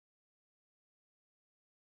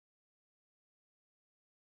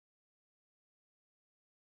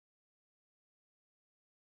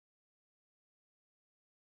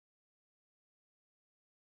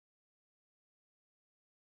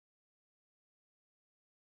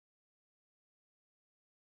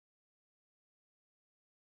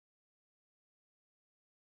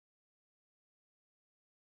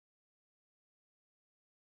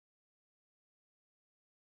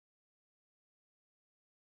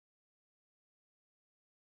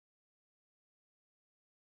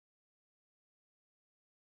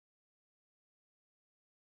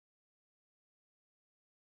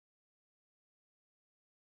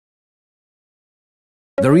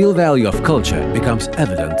The real value of culture becomes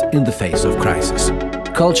evident in the face of crisis.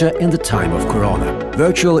 Culture in the time of Corona.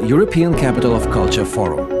 Virtual European Capital of Culture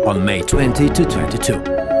Forum on May 20 to 22.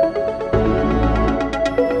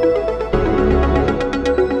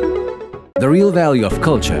 The real value of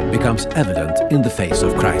culture becomes evident in the face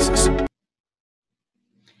of crisis.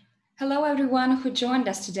 Hello everyone who joined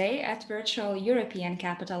us today at Virtual European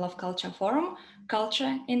Capital of Culture Forum,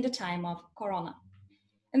 Culture in the Time of Corona.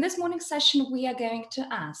 In this morning's session, we are going to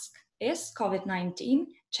ask, is COVID-19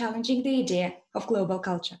 challenging the idea of global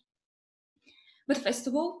culture? But first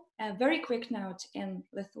of all, a very quick note in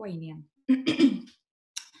Lithuanian.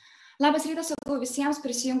 Labas rytas, sakau visiems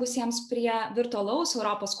prisijungusiems prie virtualaus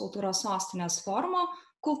Europos kultūros sostinės forumo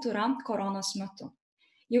Kultūra koronos metu.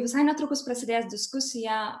 Jau visai netrukus prasidės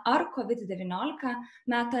diskusija, ar COVID-19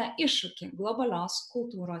 meta iššūkį globalios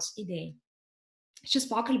kultūros idėjai. Šis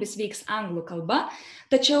pokalbis vyks anglų kalba,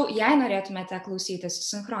 tačiau jei norėtumėte klausytis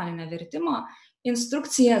sinchroninio vertimo,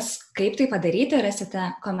 instrukcijas, kaip tai padaryti,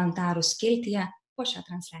 rasite komentarų skiltyje po šią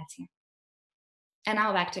transliaciją. And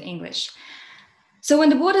now back to English. So when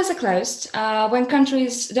the borders are closed, when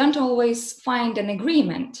countries don't always find an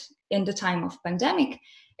agreement in the time of pandemic,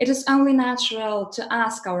 it is only natural to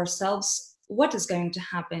ask ourselves what is going to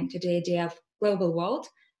happen to the idea of global world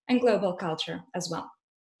and global culture as well.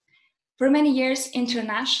 For many years,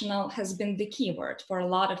 international has been the keyword for a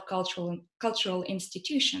lot of cultural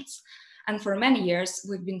institutions. And for many years,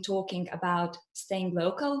 we've been talking about staying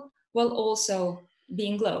local while also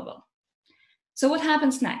being global. So what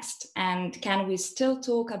happens next? And can we still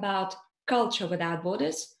talk about culture without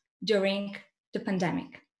borders during the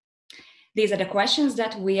pandemic? These are the questions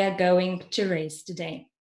that we are going to raise today.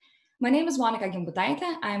 My name is Monika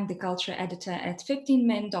Gimbutaitė. I'm the culture editor at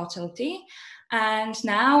 15min.lt. And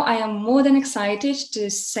now I am more than excited to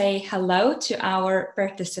say hello to our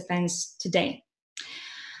participants today.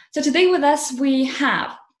 So today with us we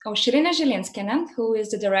have Aušrinė Žilinskienė, who is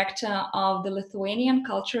the director of the Lithuanian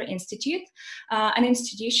Culture Institute, an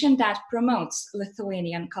institution that promotes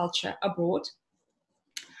Lithuanian culture abroad.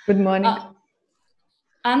 Good morning.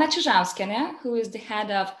 Ana Čižauskienė, who is the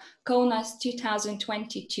head of Kaunas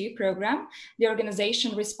 2022 program, the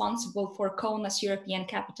organization responsible for Kaunas European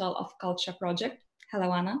Capital of Culture project.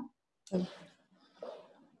 Hello, Anna.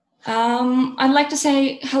 I'd like to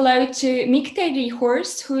say hello to Mikte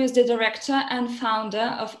Rihorst, who is the director and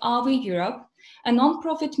founder of Auve Europe, a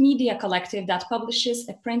non-profit media collective that publishes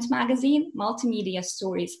a print magazine, multimedia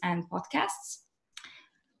stories, and podcasts.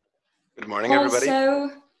 Good morning, everybody.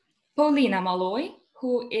 Also, Paulina Maloy,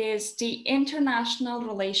 who is the International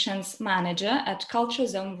Relations Manager at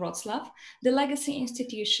Zone Wrocław, the legacy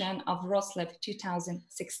institution of Wrocław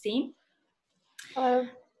 2016. Hello.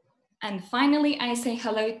 And finally, I say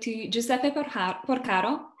hello to Giuseppe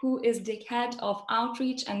Porcaro, who is the head of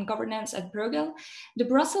outreach and governance at Bruegel, the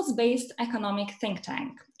Brussels-based economic think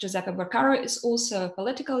tank. Giuseppe Porcaro is also a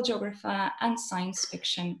political geographer and science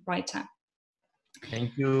fiction writer.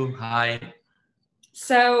 Thank you. Hi.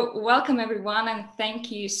 So welcome everyone, and thank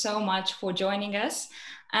you so much for joining us.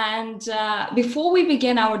 And before we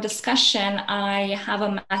begin our discussion, I have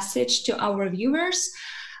a message to our viewers.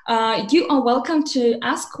 You are welcome to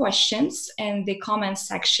ask questions in the comments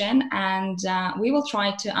section, and we will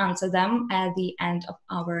try to answer them at the end of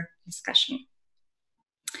our discussion.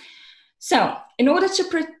 So, in order to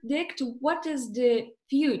predict what is the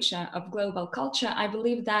future of global culture, I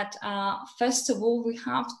believe that first of all, we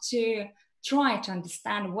have to try to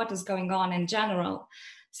understand what is going on in general.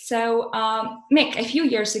 So, Mick, a few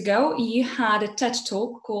years ago, you had a TED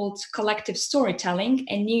talk called Collective Storytelling,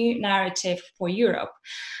 a New Narrative for Europe.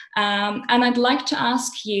 And I'd like to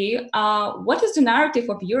ask you, what is the narrative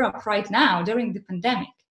of Europe right now during the pandemic?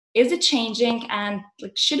 Is it changing, and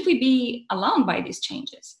should we be alarmed by these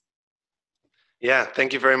changes? Yeah,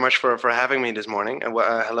 thank you very much for having me this morning.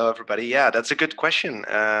 Hello, everybody. Yeah, that's a good question.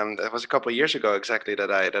 That was a couple of years ago exactly that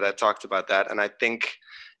I talked about that, and I think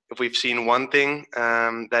if we've seen one thing,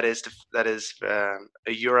 that is a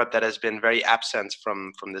Europe that has been very absent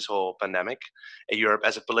from this whole pandemic, a Europe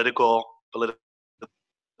as a political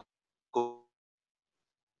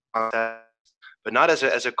concept, but not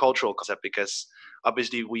as a cultural concept, because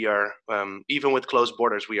obviously we are, even with closed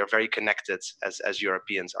borders, we are very connected as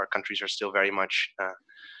Europeans. Our countries are still very much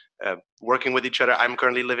working with each other. I'm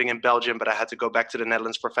currently living in Belgium, but I had to go back to the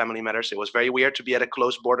Netherlands for family matters. It was very weird to be at a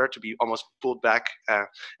closed border, to be almost pulled back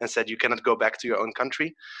and said you cannot go back to your own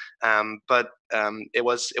country. But it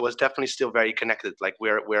was definitely still very connected. Like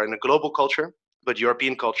we're in a global culture, but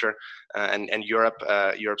European culture and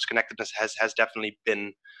Europe's connectedness has definitely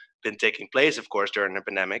been been taking place, of course, during the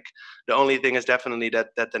pandemic. The only thing is definitely that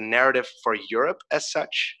the narrative for Europe as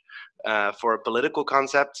such, for a political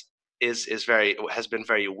concept, has been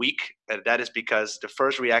very weak. And that is because the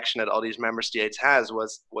first reaction that all these member states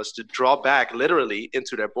was to draw back literally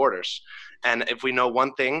into their borders. And if we know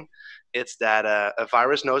one thing, it's that a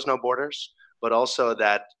virus knows no borders, but also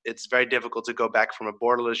that it's very difficult to go back from a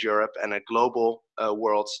borderless Europe and a global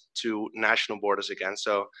world to national borders again.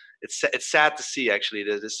 So it's sad to see actually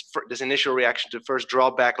this initial reaction to first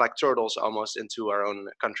draw back like turtles almost into our own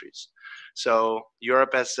countries. So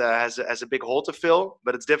Europe has a big hole to fill,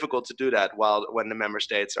 but it's difficult to do that when the member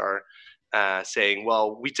states are saying,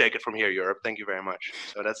 well, we take it from here, Europe, thank you very much.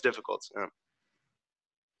 So that's difficult. Yeah.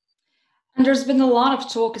 And there's been a lot of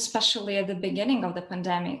talk, especially at the beginning of the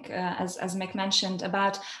pandemic, as Mick mentioned,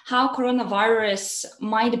 about how coronavirus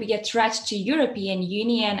might be a threat to European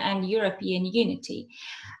Union and European unity.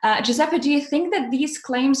 Giuseppe, do you think that these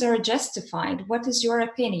claims are justified? What is your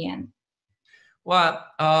opinion? Well,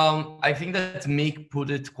 I think that Mick put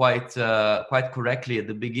it quite correctly. At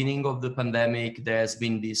the beginning of the pandemic, there has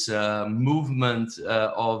been this movement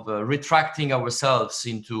of retracting ourselves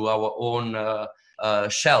into our own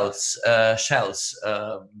shells,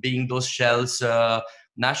 being those shells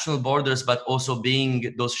national borders, but also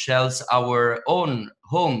being those shells our own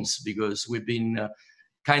homes, because we've been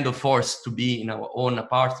kind of forced to be in our own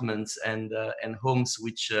apartments and homes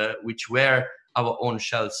which were our own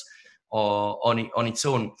shells on its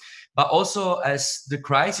own. But also, as the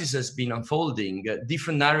crisis has been unfolding,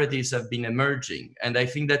 different narratives have been emerging, and I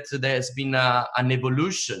think that there has been an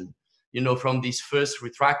evolution, from this first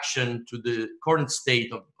retraction to the current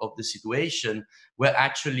state of the situation, where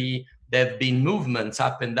actually there have been movements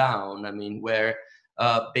up and down. I mean, where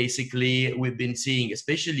basically we've been seeing,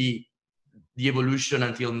 especially the evolution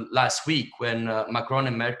until last week, when Macron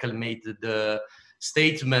and Merkel made the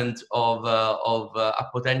statement of a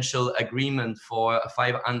potential agreement for a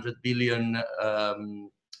 500 billion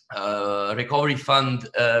recovery fund,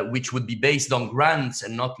 which would be based on grants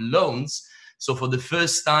and not loans. So for the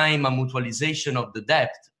first time, a mutualization of the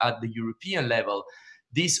debt at the European level.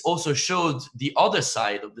 This also showed the other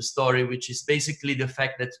side of the story, which is basically the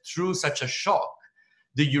fact that through such a shock,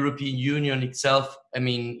 the European Union itself, I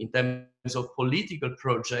mean, in terms of political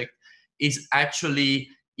project, is actually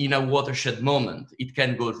in a watershed moment. It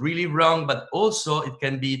can go really wrong, but also it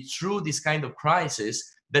can be through this kind of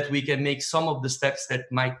crisis that we can make some of the steps that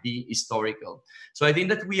might be historical. So I think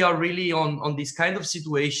that we are really on this kind of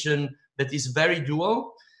situation that is very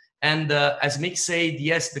dual. And as Mick said,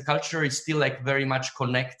 yes, the culture is still very much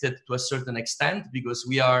connected to a certain extent, because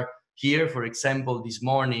we are here, for example, this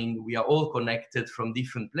morning, we are all connected from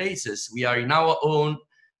different places. We are in our own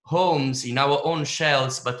homes, in our own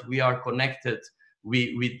shells, but we are connected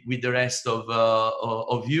with the rest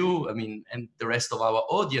of you, I mean, and the rest of our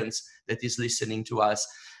audience that is listening to us.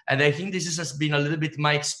 And I think this has been a little bit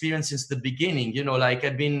my experience since the beginning.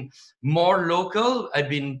 I've been more local. I've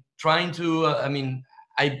been trying to,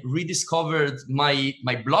 I rediscovered my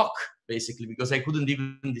block, basically, because I couldn't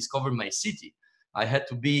even discover my city. I had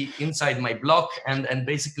to be inside my block and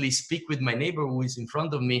basically speak with my neighbor who is in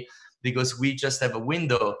front of me, because we just have a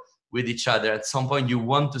window with each other. At some point, you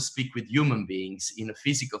want to speak with human beings in a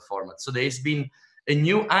physical format. So there's been a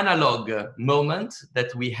new analog moment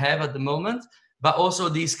that we have at the moment, but also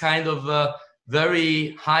this kind of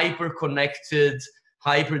very hyper-connected,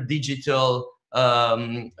 hyper-digital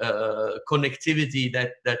connectivity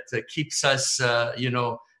that keeps us,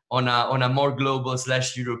 on a more global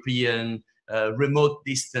 / European remote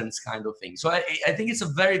distance kind of thing. So I think it's a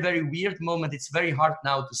very, very weird moment. It's very hard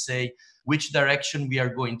now to say which direction we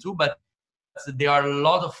are going to, but there are a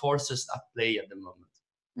lot of forces at play at the moment.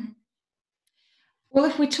 Well,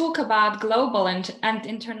 if we talk about global and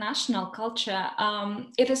international culture,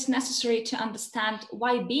 it is necessary to understand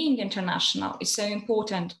why being international is so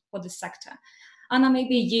important for the sector. Anna,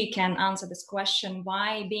 maybe you can answer this question,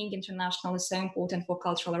 why being international is so important for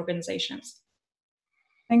cultural organizations.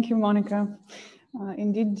 Thank you, Monica.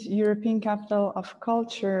 Indeed, European Capital of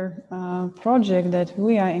Culture project that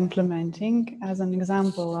we are implementing as an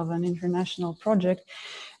example of an international project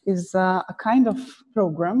is a kind of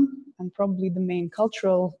program, and probably the main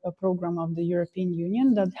cultural program of the European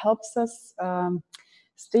Union, that helps us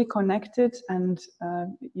stay connected and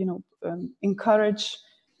encourage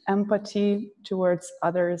empathy towards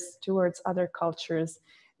others, towards other cultures.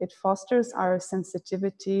 It fosters our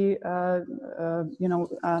sensitivity,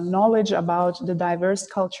 knowledge about the diverse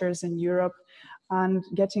cultures in Europe and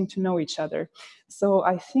getting to know each other. So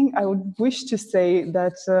I think I would wish to say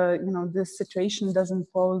that, this situation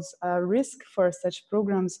doesn't pose a risk for such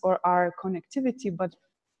programs or our connectivity, but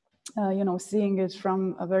seeing it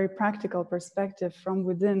from a very practical perspective from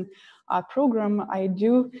within our program, I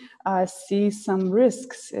do see some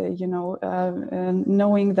risks,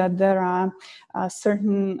 knowing that there are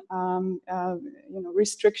certain,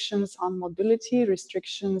 restrictions on mobility,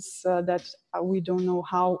 restrictions that we don't know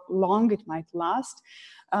how long it might last.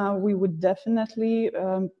 We would definitely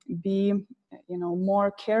be,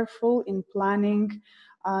 more careful in planning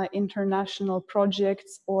international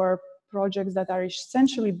projects or projects that are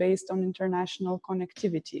essentially based on international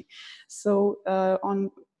connectivity. So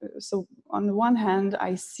on the one hand,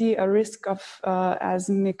 I see a risk of, as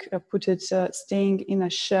Mick put it, staying in a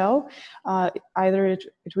shell. Either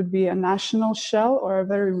it would be a national shell or a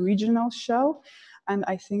very regional shell. And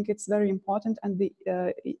I think it's very important. And the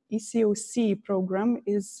ECOC program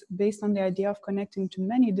is based on the idea of connecting to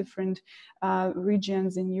many different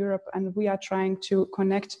regions in Europe. And we are trying to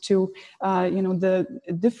connect to, the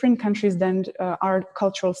different countries that our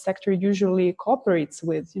cultural sector usually cooperates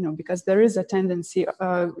with, because there is a tendency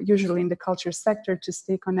usually in the culture sector to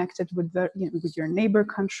stay connected with, with your neighbor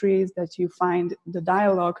countries, that you find the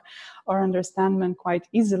dialogue or understanding quite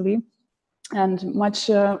easily. And much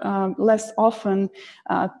less often,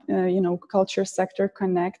 culture sector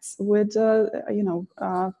connects with,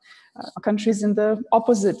 countries in the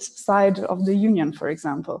opposite side of the union, for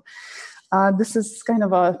example. This is kind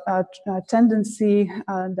of a tendency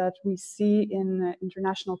that we see in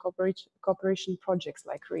international cooperation projects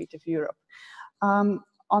like Creative Europe.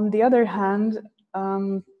 On the other hand,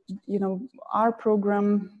 our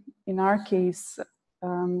program, in our case,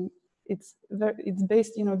 it's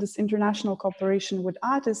based, this international cooperation with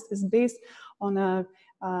artists is based on a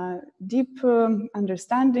deep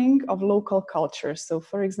understanding of local culture. So,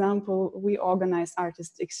 for example, we organize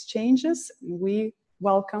artist exchanges. We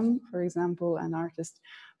welcome, for example, an artist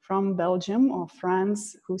from Belgium or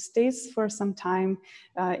France who stays for some time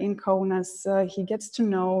in Kaunas. He gets to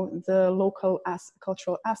know the local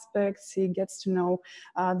cultural aspects. He gets to know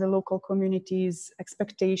the local community's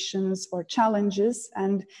expectations or challenges,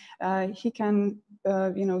 and he can,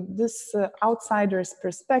 this outsider's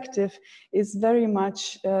perspective is very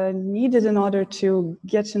much needed in order to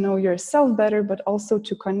get to know yourself better, but also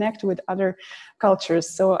to connect with other cultures.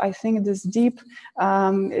 So I think this deep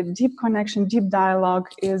connection, deep dialogue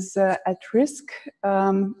is at risk.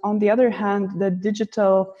 On the other hand, the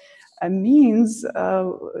digital means,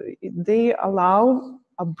 they allow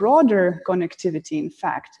a broader connectivity, in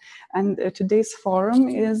fact. And today's forum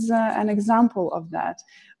is an example of that.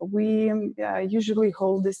 We usually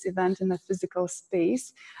hold this event in a physical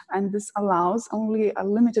space, and this allows only a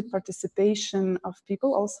limited participation of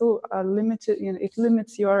people. Also, it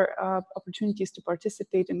limits your opportunities to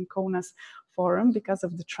participate in Kaunas forum because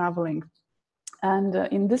of the traveling. And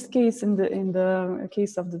in this case, in the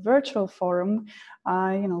case of the virtual forum,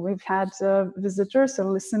 we've had visitors or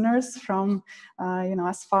listeners from,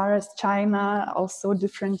 as far as China, also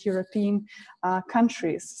different European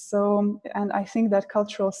countries. So, and I think that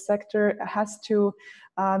cultural sector has to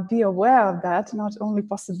be aware of that, not only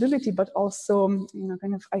possibility, but also,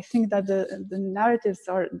 I think that the narratives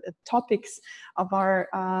or the topics of our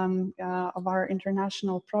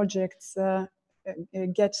international projects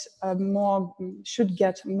should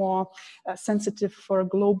get more sensitive for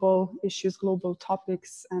global issues, global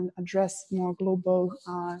topics, and address more global,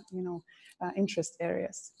 interest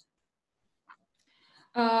areas.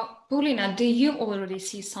 Paulina, do you already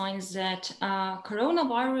see signs that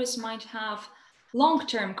coronavirus might have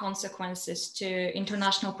long-term consequences to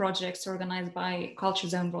international projects organized by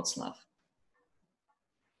Zone Wrocław?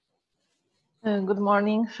 Good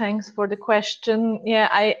morning. Thanks for the question. Yeah,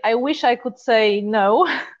 I wish I could say no.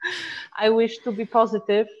 I wish to be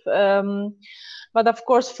positive. But of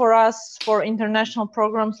course, for us, for international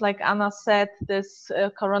programs, like Anna said, this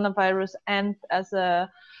coronavirus and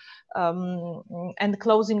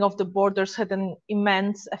closing of the borders had an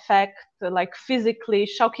immense effect, like physically,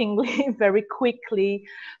 shockingly, very quickly.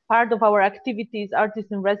 Part of our activities,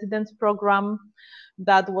 Artist in Residence program,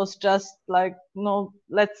 that was just like,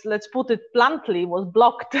 let's put it bluntly, was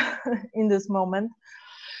blocked in this moment.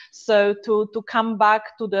 So to come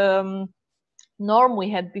back to the norm we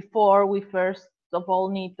had before, we first of all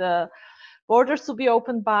need the borders to be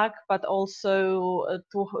opened back, but also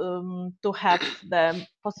to have the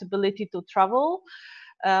possibility to travel,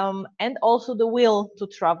 and also the will to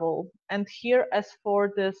travel. And here, as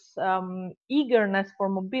for this eagerness for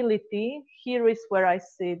mobility, here is where I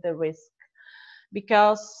see the risk.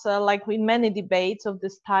 Because like in many debates of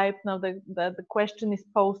this type, now the question is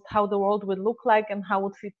posed how the world will look like and how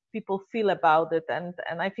would people feel about it. And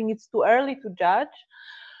I think it's too early to judge,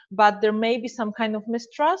 but there may be some kind of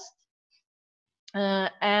mistrust.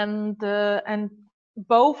 and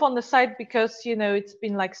both on the side because, you know, it's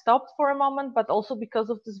been like stopped for a moment, but also because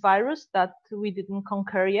of this virus that we didn't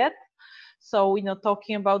conquer yet. So we're not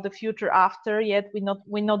talking about the future after yet.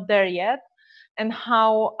 We're not there yet, and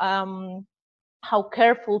how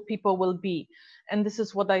careful people will be. And this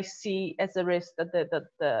is what I see as a risk, that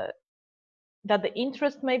the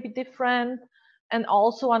interest may be different, and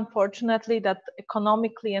also unfortunately that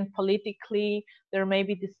economically and politically there may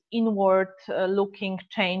be this inward looking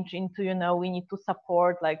change into, you know, we need to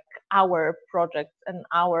support like our projects and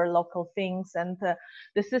our local things, and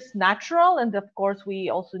this is natural, and of course we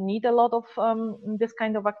also need a lot of this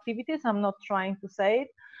kind of activities. I'm not trying to say it,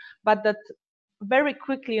 but that very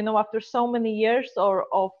quickly, you know, after so many years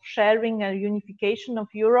of sharing and unification of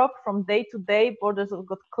Europe, from day to day, borders have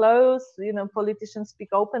got closed, you know, politicians speak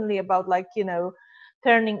openly about, like, you know,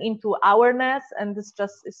 turning into ourness, and this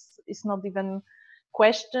just is not even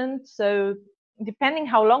questioned. So depending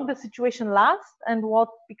how long the situation lasts and what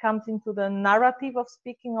becomes into the narrative of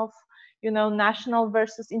speaking of, you know, national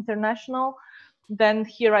versus international, then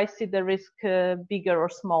here I see the risk bigger or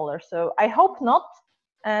smaller. So I hope not.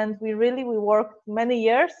 And we worked many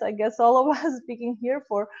years, I guess all of us speaking here,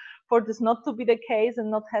 for this not to be the case,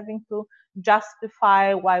 and not having to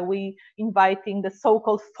justify why we inviting the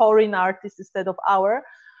so-called foreign artists instead of our.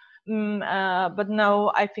 But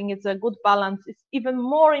no, I think it's a good balance. It's even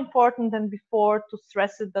more important than before to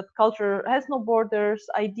stress it that culture has no borders,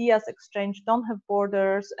 ideas exchange don't have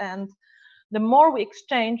borders, and the more we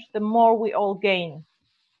exchange, the more we all gain.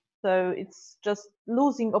 So it's just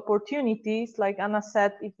losing opportunities, like Anna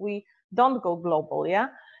said, if we don't go global, yeah?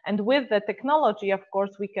 And with the technology, of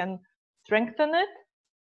course, we can strengthen it,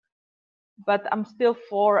 but I'm still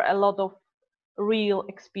for a lot of real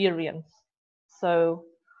experience. So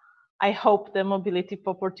I hope the mobility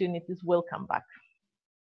opportunities will come back.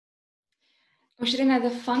 Aušrinė,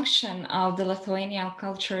 the function of the Lithuanian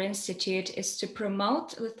Culture Institute is to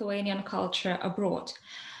promote Lithuanian culture abroad.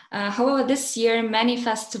 However, this year, many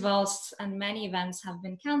festivals and many events have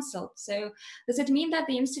been cancelled. So does it mean that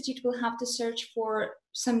the Institute will have to search for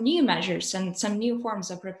some new measures and some new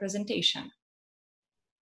forms of representation?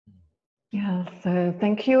 Yes,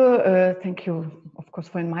 thank you. Thank you, of course,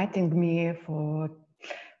 for inviting me, for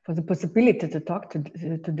the possibility to talk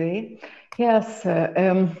today. Yes,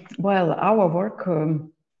 well, our work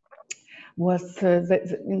was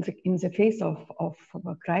in the face of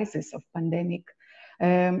a crisis, of pandemic.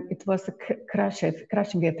 It was a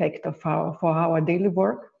crushing effect for our daily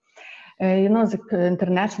work. You know, the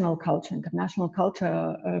international culture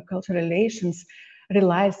relations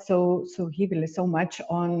relies so heavily, so much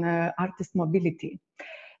on artist mobility.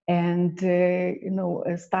 And, you know,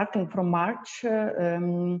 starting from March,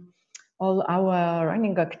 all our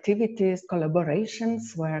running activities,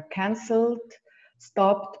 collaborations were cancelled,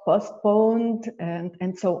 stopped, postponed,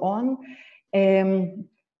 and so on.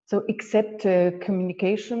 So except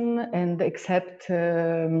communication and except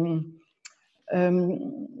some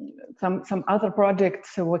other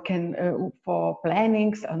projects we can for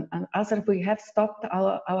plannings and other, we have stopped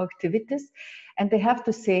our activities. And I have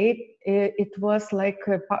to say it was like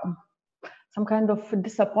some kind of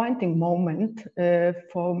disappointing moment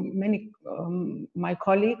for many my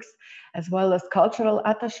colleagues, as well as cultural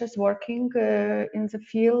attaches working in the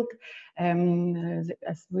field.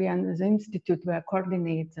 As we in the Institute, we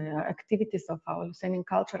coordinate activities of our Lithuanian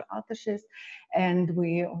cultural attaches, and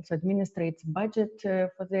we also administrate budget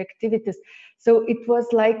for the activities. So it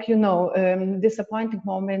was like, you know, disappointing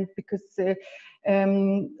moment, because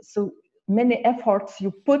so many efforts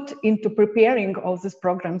you put into preparing all these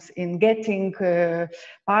programs, in getting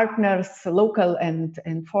partners, local and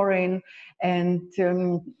foreign, and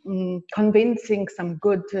convincing some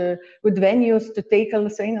good venues to take a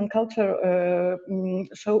Lithuanian culture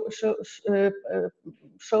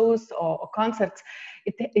shows or concerts.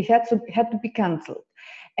 It had to be cancelled.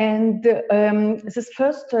 And this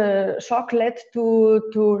first shock led to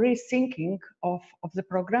rethinking of the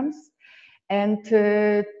programs, and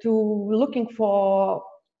to looking for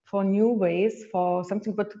new ways, for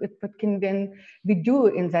something what can then we do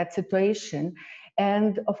in that situation.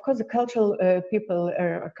 And of course, the cultural people,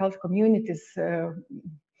 cultural communities,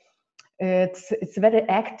 it's very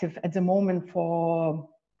active at the moment for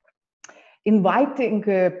inviting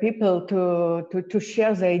people to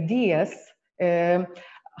share the ideas,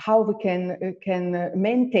 how we can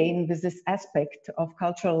maintain with this aspect of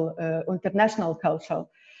cultural, international culture.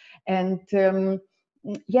 And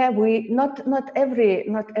yeah, we not every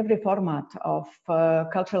format of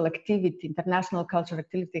cultural activity, international cultural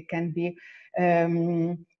activity, can be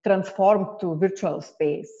transformed to virtual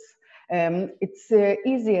space. It's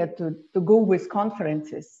easier to go with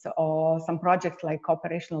conferences or some projects like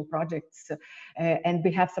cooperational projects. And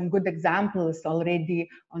we have some good examples already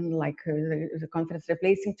on like the conference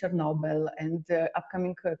Replacing Chernobyl and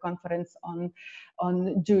upcoming conference on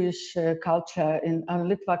Jewish culture, on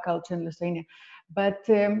Litva culture in Lithuania. But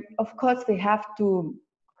of course, we have to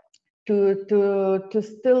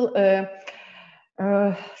still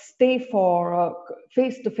stay for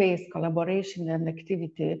face-to-face collaboration and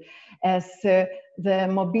activity, as the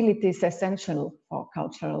mobility is essential for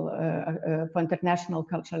cultural, for international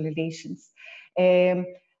cultural relations. And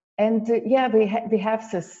yeah, we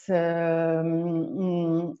have this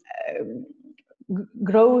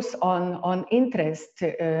growth on interest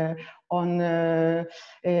on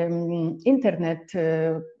internet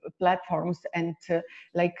platforms, and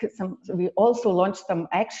we also launched some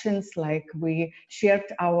actions, like we shared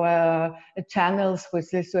our channels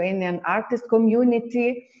with Lithuanian artist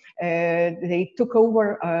community. They took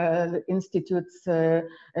over the Institute's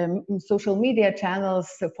social media channels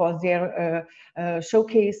for their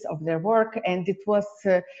showcase of their work, and it was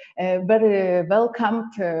very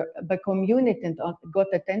welcomed by community and got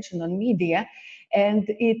attention on media. And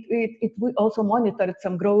we also monitored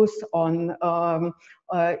some growth on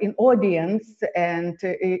in audience, and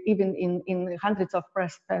even in hundreds of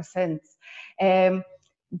percent.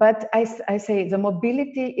 But I say the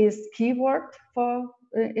mobility is keyword for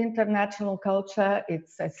international culture.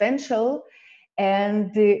 It's essential,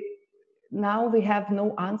 and now we have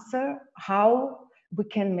no answer how we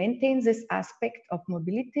can maintain this aspect of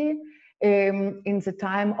mobility in the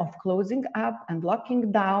time of closing up and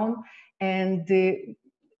locking down. And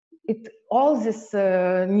all these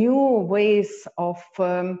new ways of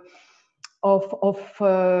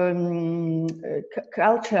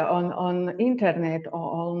culture on internet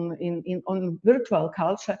or on virtual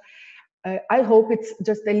culture, I hope it's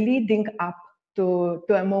just a leading up to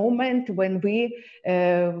a moment when we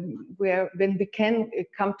can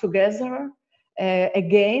come together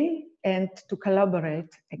again and to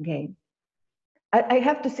collaborate again. I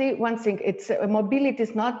have to say one thing: mobility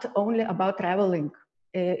is not only about traveling.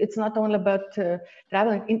 It's not only about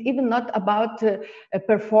traveling, and even not about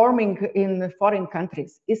performing in foreign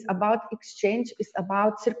countries. It's about exchange. It's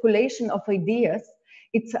about circulation of ideas.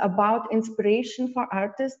 It's about inspiration for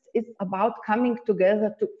artists. It's about coming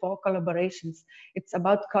together for collaborations. It's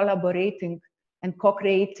about collaborating and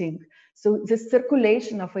co-creating. So the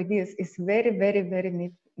circulation of ideas is very, very,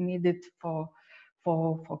 very needed for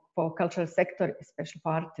cultural sector, especially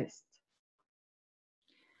for artists.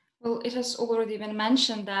 Well, it has already been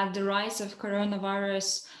mentioned that the rise of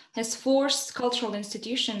coronavirus has forced cultural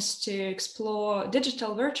institutions to explore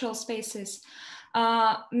digital virtual spaces.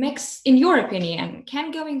 In your opinion,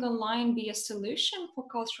 can going online be a solution for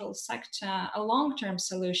cultural sector, a long-term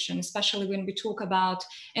solution, especially when we talk about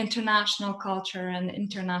international culture and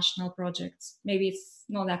international projects? Maybe it's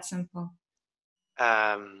not that simple.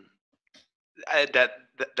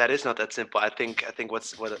 That is not that simple. I think what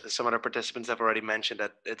some other participants have already mentioned,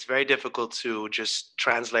 that it's very difficult to just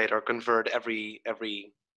translate or convert every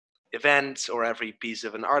event or every piece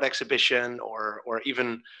of an art exhibition or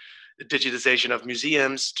even digitization of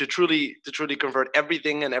museums to truly convert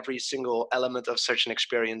everything and every single element of such an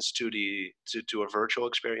experience to a virtual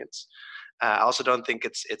experience. I also don't think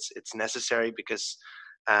it's necessary, because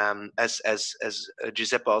as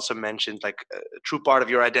Giuseppe also mentioned, like a true part of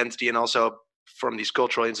your identity and also from these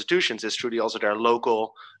cultural institutions is truly also their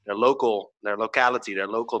locality, their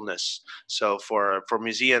localness. So for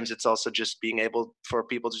museums, it's also just being able for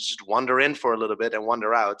people to just wander in for a little bit and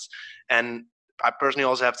wander out. And I personally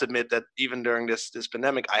also have to admit that even during this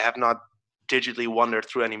pandemic, I have not digitally wandered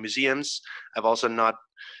through any museums. I've also not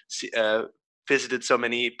visited so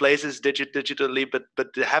many places digitally,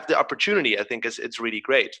 but to have the opportunity, I think it's really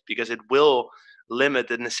great, because it will limit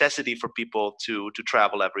the necessity for people to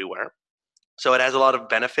travel everywhere. So it has a lot of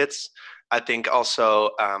benefits. I think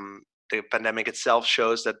also the pandemic itself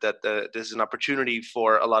shows that this is an opportunity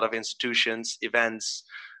for a lot of institutions, events,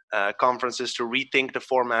 conferences to rethink the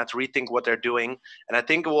format, rethink what they're doing, and I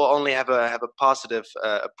think it will only have a positive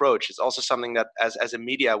approach. It's also something that as a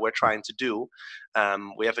media we're trying to do.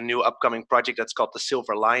 We have a new upcoming project that's called The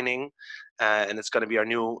Silver Lining, and it's going to be our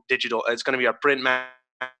new digital. It's going to be our print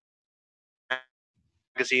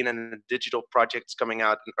magazine and digital projects coming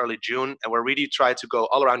out in early June, and we're really trying to go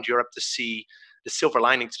all around Europe to see the silver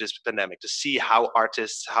lining to this pandemic, to see how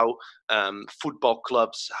artists, how football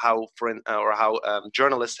clubs, how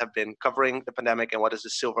journalists have been covering the pandemic, and what is the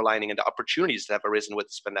silver lining and the opportunities that have arisen with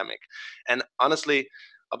this pandemic. And honestly,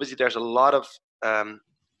 obviously, there's a lot of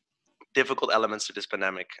difficult elements to this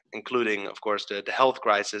pandemic, including, of course, the health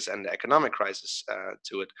crisis and the economic crisis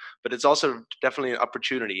to it. But it's also definitely an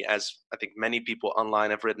opportunity, as I think many people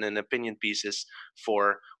online have written in opinion pieces,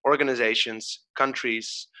 for organizations,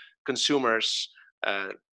 countries, consumers,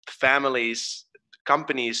 families,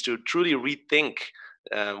 companies to truly rethink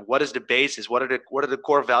what is the basis, what are the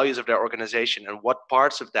core values of their organization, and what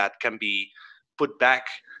parts of that can be put back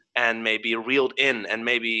and maybe reeled in, and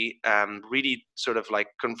maybe really sort of like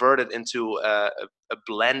converted into a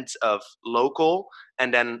blend of local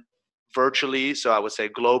and then virtually, so I would say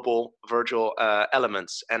global, virtual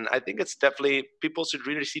elements. And I think it's definitely, people should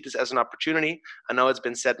really see this as an opportunity. I know it's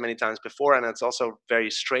been said many times before, and it's also a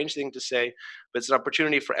very strange thing to say, but it's an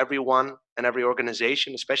opportunity for everyone and every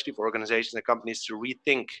organization, especially for organizations and companies, to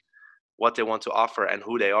rethink what they want to offer and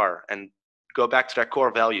who they are, and go back to their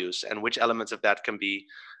core values, and which elements of that can be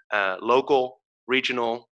local,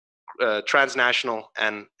 regional, transnational,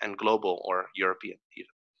 and global, or European even.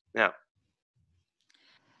 Yeah.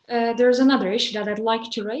 There's another issue that I'd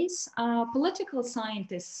like to raise. Political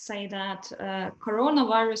scientists say that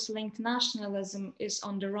coronavirus-linked nationalism is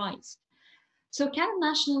on the rise. So can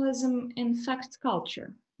nationalism infect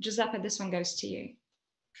culture? Giuseppe, this one goes to you.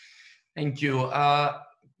 Thank you.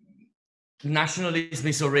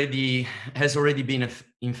 Nationalism has already been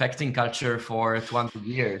infecting culture for 20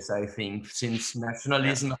 years, I think, since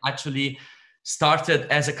nationalism actually started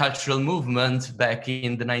as a cultural movement back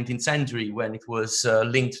in the 19th century, when it was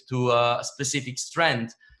linked to a specific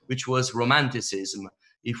strand, which was Romanticism,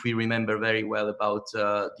 if we remember very well about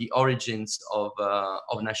the origins of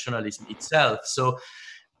nationalism itself. So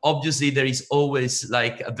obviously there is always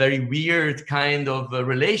like a very weird kind of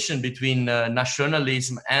relation between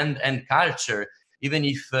nationalism and culture, even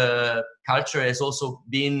if culture has also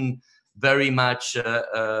been very much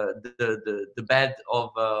the bad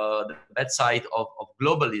side of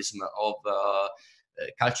globalism, of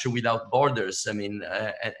culture without borders, I mean,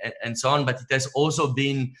 and so on. But it has also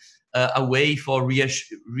been a way for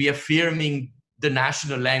reaffirming the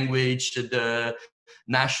national language, the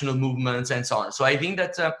national movements, and so on. So I think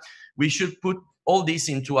that we should put all this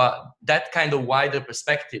into that kind of wider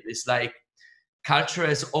perspective. It's like culture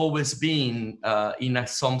has always been in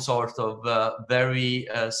some sort of very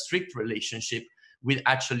strict relationship with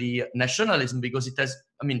actually nationalism, because it has,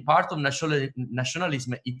 I mean, part of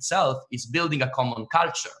nationalism itself is building a common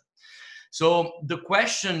culture. So the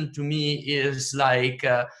question to me is like,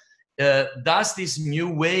 does this new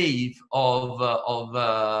wave of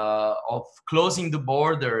closing the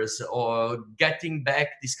borders, or getting back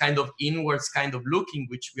this kind of inwards kind of looking,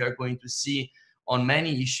 which we are going to see on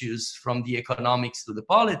many issues from the economics to the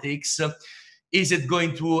politics, is it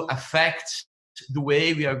going to affect the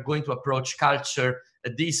way we are going to approach culture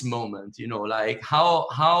at this moment? You know, like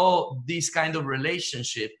how this kind of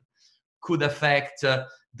relationship could affect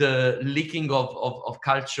the linking of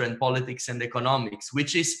culture and politics and economics,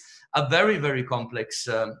 which is a very, very complex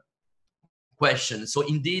question. So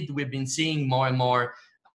indeed, we've been seeing more and more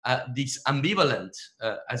this ambivalent,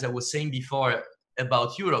 as I was saying before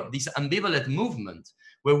about Europe, this ambivalent movement,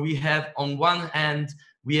 where we have, on one hand,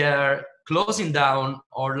 we are closing down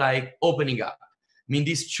or like opening up. I mean,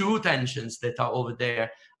 these two tensions that are over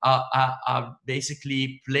there are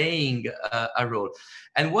basically playing a role.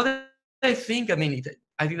 And what I think, I mean,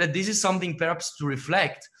 I think that this is something perhaps to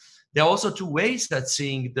reflect. There are also two ways that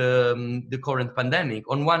seeing the current pandemic.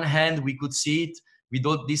 On one hand, we could see it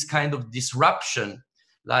without this kind of disruption,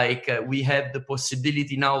 like we have the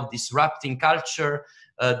possibility now of disrupting culture,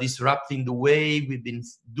 disrupting the way we've been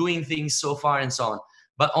doing things so far, and so on.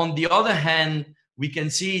 But on the other hand, we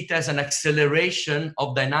can see it as an acceleration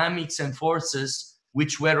of dynamics and forces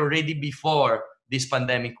which were already before this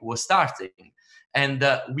pandemic was starting. And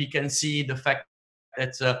we can see the fact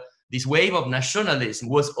that this wave of nationalism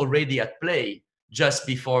was already at play just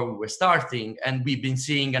before we were starting, and we've been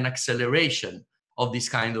seeing an acceleration of these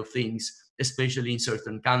kind of things, especially in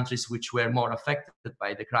certain countries which were more affected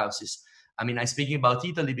by the crisis. I mean, I'm speaking about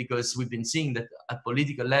Italy because we've been seeing that at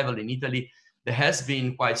political level in Italy, there has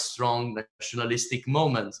been quite strong nationalistic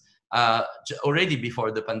moments already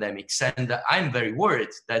before the pandemic. And I'm very worried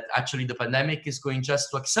that actually the pandemic is going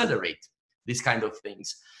just to accelerate these kind of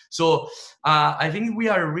things. So I think we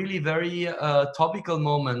are really very topical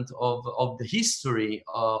moment of the history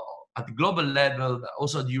at the global level,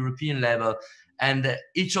 also at the European level. And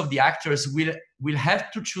each of the actors will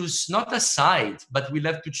have to choose not a side, but will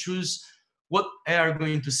have to choose what they are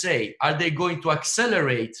going to say. Are they going to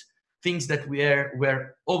accelerate things that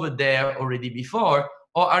were over there already before,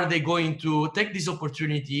 or are they going to take this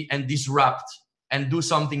opportunity and disrupt and do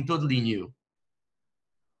something totally new?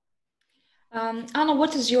 Anna,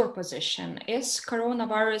 what is your position? Is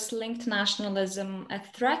coronavirus-linked nationalism a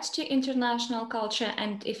threat to international culture?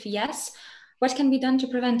 And if yes, what can be done to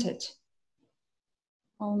prevent it?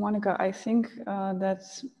 Well, Monica, I think that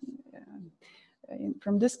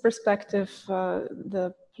from this perspective,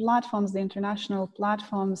 the platforms, the international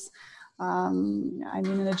platforms, I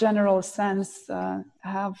mean, in a general sense,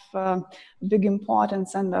 have big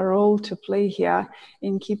importance and a role to play here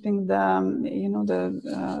in keeping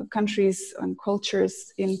the countries and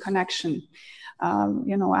cultures in connection.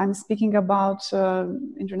 I'm speaking about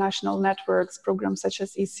international networks, programs such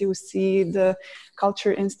as ECOC, the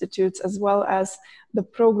culture institutes, as well as the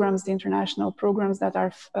programs, the international programs that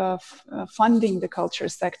are funding the culture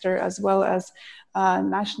sector, as well as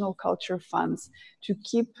national culture funds, to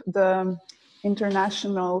keep the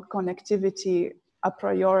international connectivity a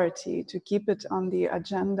priority, to keep it on the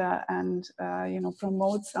agenda and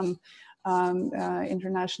promote some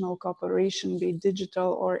international cooperation, be it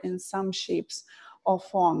digital or in some shapes or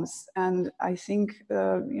forms. And I think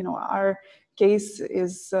our case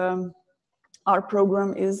is our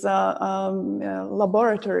program is a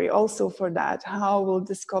laboratory also for that. How will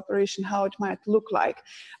this cooperation, how it might look like?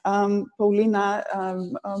 Paulina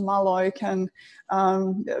Maloy can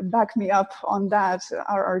back me up on that.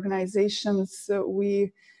 Our organizations,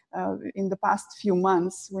 in the past few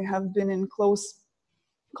months, we have been in close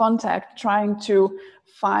contact trying to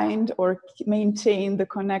find or maintain the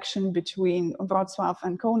connection between Wrocław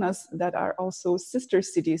and Kaunas that are also sister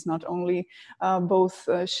cities, not only both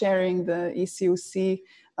sharing the ECOC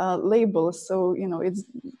label. So,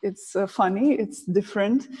 it's funny, it's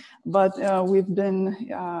different, but we've been,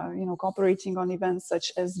 cooperating on events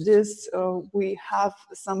such as this. We have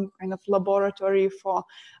some kind of laboratory for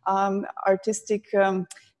artistic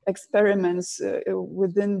experiments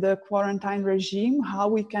within the quarantine regime, how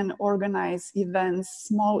we can organize events,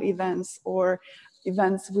 small events or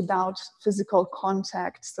events without physical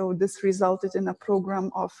contact. So this resulted in a program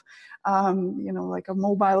of, like a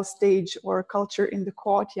mobile stage or culture in the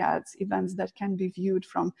courtyards, events that can be viewed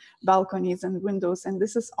from balconies and windows. And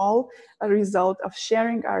this is all a result of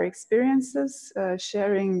sharing our experiences,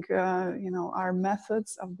 sharing, our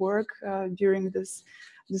methods of work during this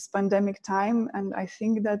pandemic time. And I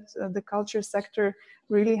think that the culture sector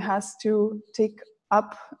really has to take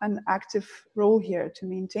up an active role here to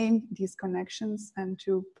maintain these connections and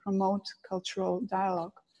to promote cultural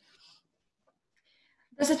dialogue.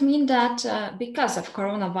 Does it mean that because of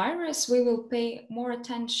coronavirus, we will pay more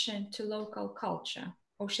attention to local culture?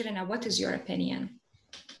 Aušrinė, what is your opinion?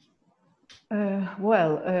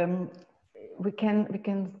 We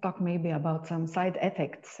can talk maybe about some side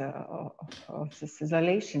effects of this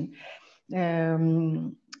isolation.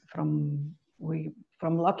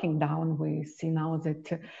 From locking down, we see now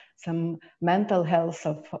that some mental health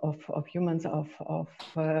of humans, of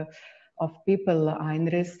people are in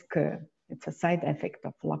risk. It's a side effect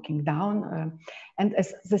of locking down, and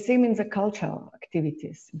as the same in the cultural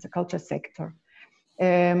activities, in the culture sector.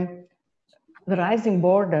 The rising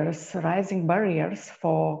borders, rising barriers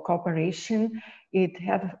for cooperation, it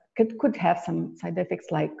could have some side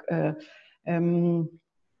effects like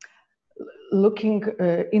looking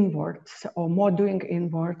inwards or more doing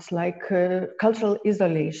inwards, like cultural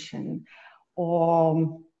isolation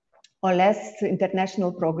or less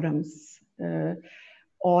international programs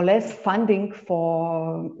or less funding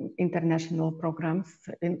for international programs.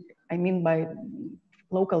 I mean by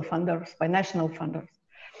local funders, by national funders.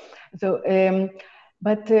 So,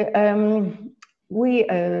 we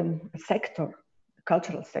sector,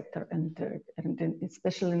 cultural sector, and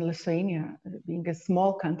especially in Lithuania, being a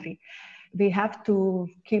small country, we have to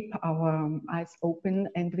keep our eyes open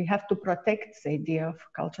and we have to protect the idea of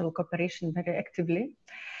cultural cooperation very actively.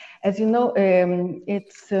 As you know,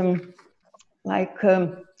 it's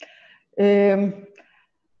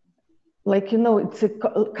it's a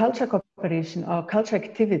culture cooperation or culture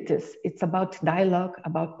activities. It's about dialogue,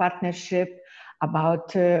 about partnership,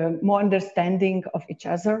 about more understanding of each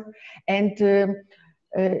other. And today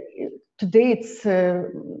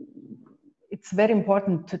it's very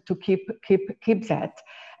important to keep that.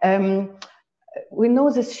 We know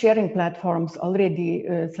this sharing platforms already.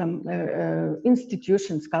 Some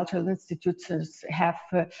institutions, cultural institutions, have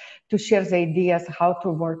to share the ideas how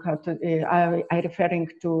to work. I referring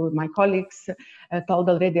to my colleagues told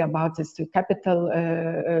already about this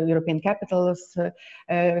European capitals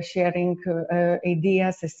sharing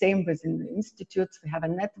ideas. The same within institutes. We have a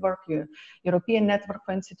network, European network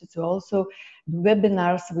for institutes. Also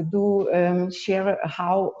webinars. We do share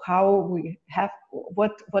how we have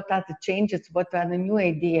what are the changes, what are the new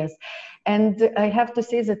ideas. And I have to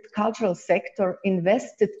say that cultural sector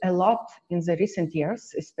invested a lot in the recent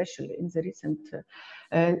years, especially in the recent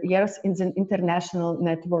years, in the international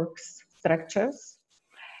networks structures.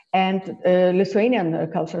 And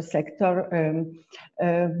Lithuanian cultural sector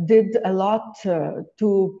did a lot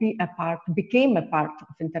to became a part of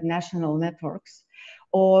international networks,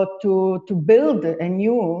 or to build a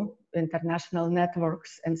new international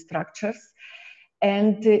networks and structures.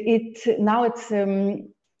 And now it's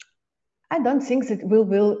I don't think that we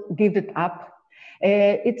will give it up.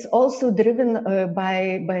 It's also driven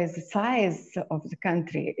by the size of the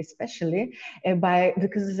country, especially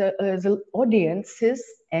because the audiences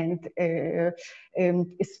and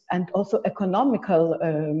also economical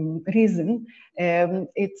reason.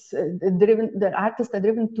 It's driven. The artists are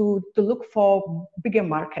driven to look for bigger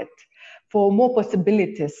market, for more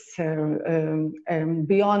possibilities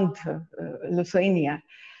beyond Lithuania.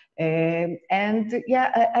 And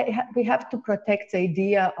yeah, we have to protect the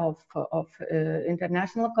idea of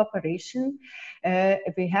international cooperation.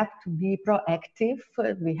 We have to be proactive.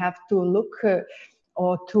 We have to look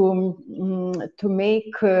or to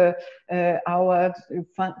make our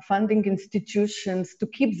funding institutions to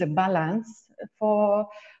keep the balance for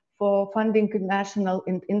funding national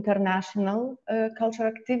and international cultural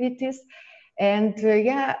activities. And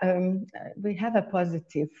we have a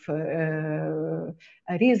positive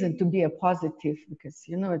a reason to be a positive, because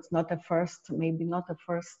it's not a first, maybe not a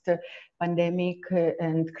first pandemic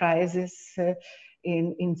and crisis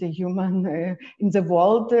in the human in the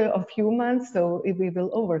world of humans. So we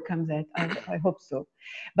will overcome that. I hope so.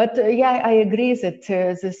 But I agree that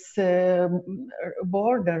this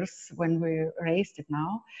borders, when we raised it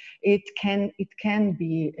now, it can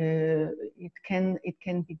be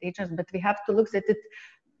dangerous. But we have to look that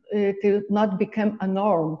it will not become a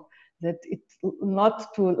norm, that it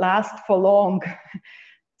not to last for long.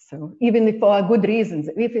 So even if for good reasons,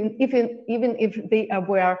 even if they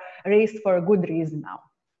were raised for a good reason now.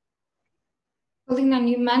 Paulina,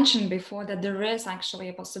 you mentioned before that there is actually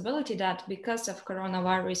a possibility that because of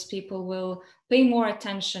coronavirus, people will pay more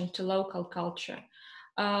attention to local culture.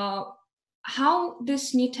 How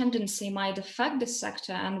this new tendency might affect the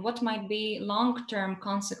sector, and what might be long-term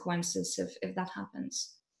consequences if that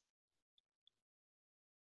happens?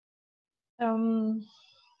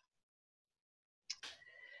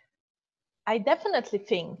 I definitely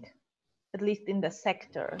think, at least in the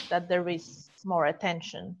sector, that there is more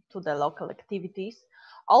attention to the local activities.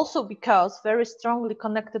 Also because very strongly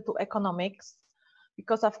connected to economics,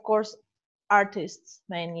 because of course artists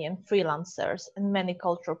mainly and freelancers and many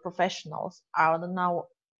cultural professionals are now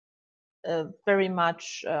very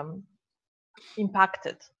much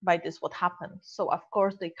impacted by this, what happened. So of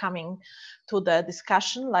course they're coming to the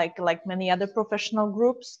discussion like many other professional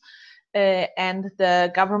groups. And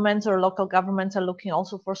the governments or local governments are looking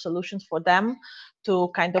also for solutions for them to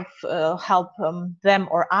kind of help them,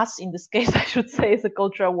 or us in this case, I should say, as the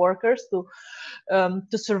cultural workers, to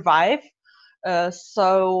survive.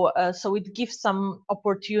 So it gives some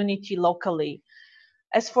opportunity locally.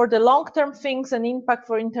 As for the long-term things and impact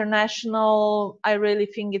for international, I really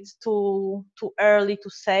think it's too early to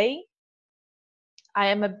say. I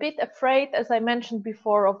am a bit afraid, as I mentioned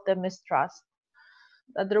before, of the mistrust.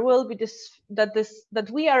 That there will be that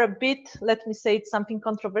we are a bit, let me say it's something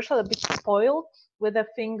controversial, a bit spoiled with a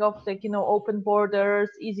thing of the open borders,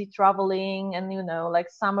 easy traveling, and like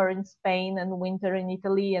summer in Spain and winter in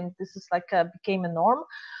Italy, and this is like became a norm.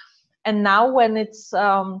 And now when it's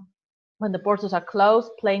when the borders are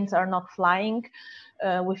closed, planes are not flying,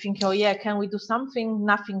 we think, oh yeah, can we do something?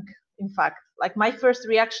 Nothing, in fact. Like my first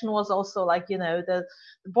reaction was also like, the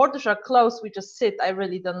borders are closed, we just sit. I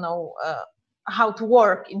really don't know how to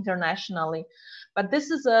work internationally. But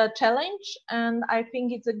this is a challenge, and I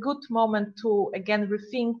think it's a good moment to again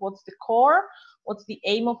rethink what's the core, what's the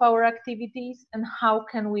aim of our activities, and how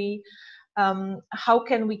can we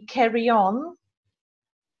carry on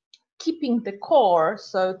keeping the core.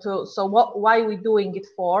 Why are we doing it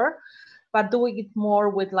for, but doing it more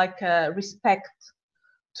with like respect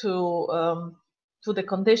to the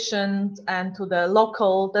conditions and to the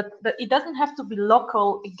local, that it doesn't have to be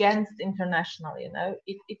local against international,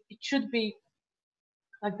 it should be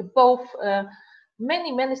like both.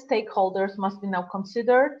 Many stakeholders must be now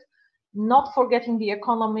considered, not forgetting the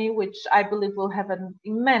economy, which I believe will have an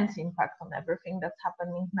immense impact on everything that's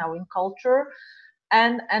happening now in culture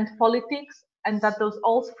and politics, and that those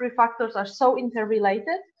all three factors are so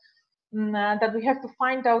interrelated that we have to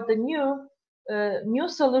find out the new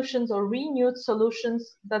solutions or renewed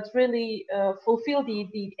solutions that really fulfill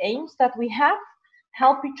the aims that we have,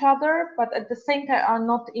 help each other, but at the same time are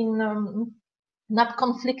not in not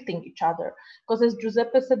conflicting each other. Because as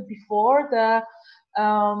Giuseppe said before,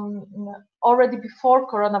 already before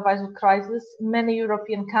coronavirus crisis, many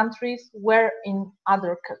European countries were in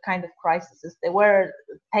other kind of crises. There were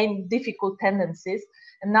difficult tendencies,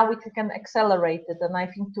 and now we can accelerate it. And I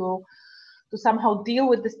think to somehow deal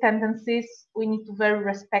with these tendencies, we need to very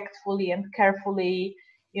respectfully and carefully,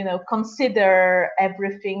 consider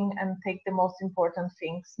everything and take the most important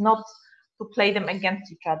things, not to play them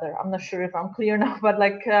against each other. I'm not sure if I'm clear now, but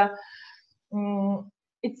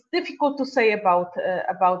it's difficult to say about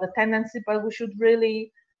the tendency, but we should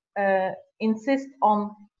really insist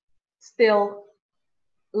on still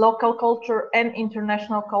local culture and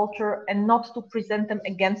international culture, and not to present them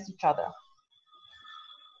against each other.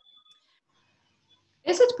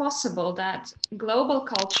 Is it possible that global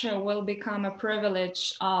culture will become a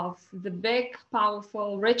privilege of the big,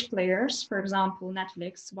 powerful, rich players, for example,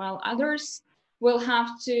 Netflix, while others will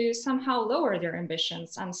have to somehow lower their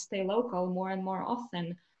ambitions and stay local more and more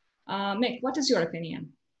often? Mick, what is your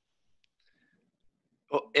opinion?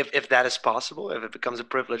 Well, if that is possible, if it becomes a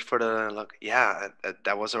privilege for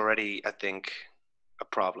that was already, I think, a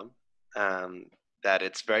problem. That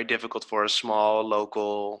it's very difficult for a small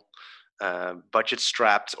local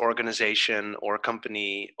budget-strapped organization or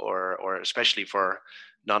company, or especially for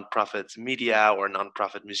nonprofit media or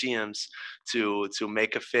nonprofit museums to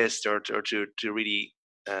make a fist or to really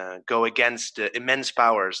go against the immense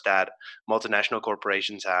powers that multinational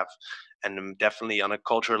corporations have. And definitely on a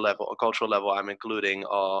cultural level, I'm including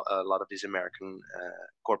a lot of these American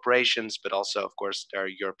corporations, but also, of course, there are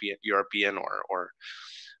European or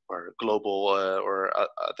global or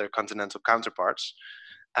other continental counterparts.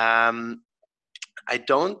 I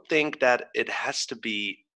don't think that it has to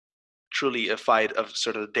be truly a fight of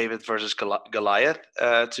sort of David versus Goliath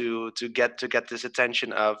to get this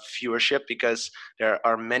attention of viewership, because there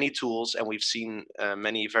are many tools, and we've seen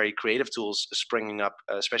many very creative tools springing up,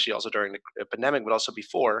 especially also during the pandemic, but also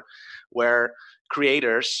before, where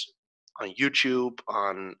creators on YouTube,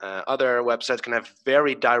 on other websites, can have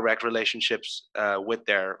very direct relationships with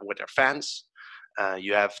their fans.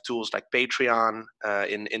 You have tools like Patreon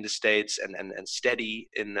in the States, and Steady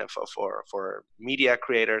for media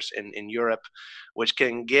creators in Europe, which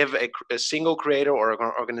can give a single creator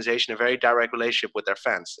or organization a very direct relationship with their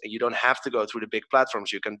fans. You don't have to go through the big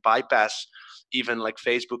platforms. You can bypass even like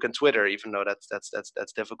Facebook and Twitter, even though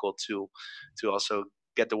that's difficult to also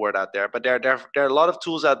get the word out there. But there are a lot of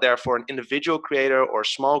tools out there for an individual creator or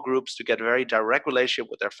small groups to get a very direct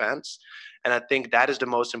relationship with their fans. And I think that is the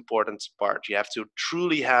most important part. You have to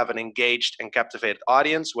truly have an engaged and captivated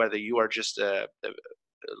audience, whether you are just an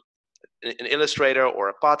illustrator or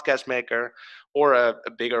a podcast maker or a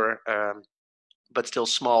bigger but still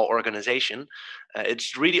small organization.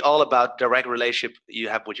 It's really all about direct relationship you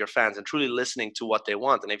have with your fans and truly listening to what they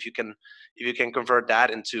want. And if you can convert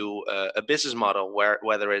that into a business model,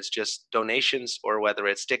 whether it's just donations or whether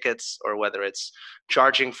it's tickets or whether it's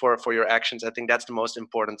charging for your actions, I think that's the most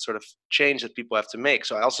important sort of change that people have to make.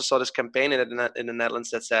 So I also saw this campaign in the Netherlands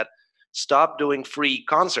that said, stop doing free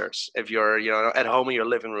concerts. If you're at home in your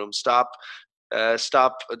living room, stop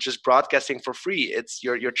just broadcasting for free.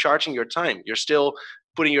 You're charging your time. You're still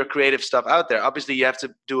putting your creative stuff out there. Obviously, you have to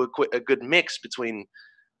do a good mix between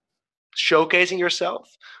showcasing yourself,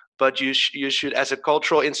 but you should, as a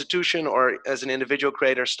cultural institution or as an individual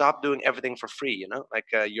creator, stop doing everything for free.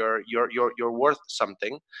 You're worth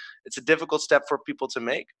something. It's a difficult step for people to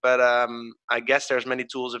make, but I guess there's many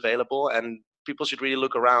tools available, and people should really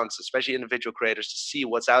look around, especially individual creators, to see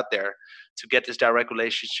what's out there to get this direct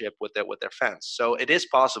relationship with their fans. So it is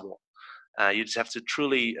possible. You just have to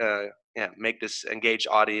truly make this engaged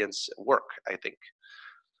audience work, I think.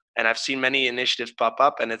 And I've seen many initiatives pop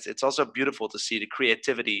up, and it's also beautiful to see the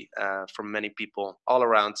creativity from many people all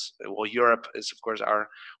around. Well, Europe is, of course, our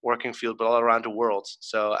working field, but all around the world.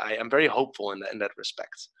 So I am very hopeful in that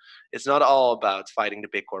respect. It's not all about fighting the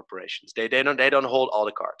big corporations. They don't hold all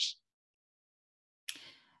the cards.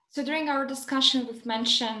 So during our discussion, we've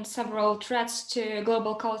mentioned several threats to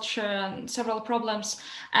global culture and several problems.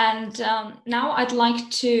 And now I'd like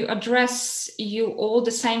to address you all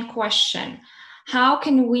the same question. How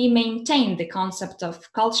can we maintain the concept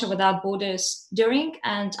of culture without borders during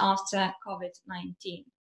and after COVID-19?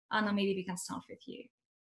 Anna, maybe we can start with you.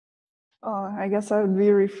 I guess I would be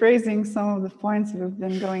rephrasing some of the points we've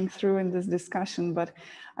been going through in this discussion, but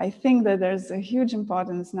I think that there's a huge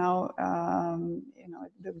importance now,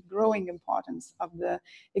 the growing importance of the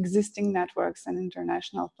existing networks and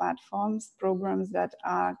international platforms, programs that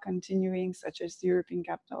are continuing, such as the European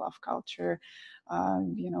Capital of Culture,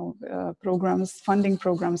 programs, funding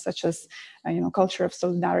programs such as Culture of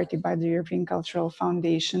Solidarity by the European Cultural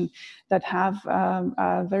Foundation that have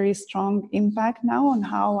a very strong impact now on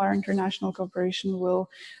how our international cooperation will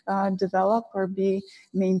develop or be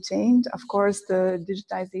maintained. Of course, the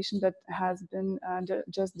digitization that has been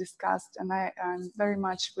just discussed, and I'm very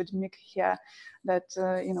much with Mick here that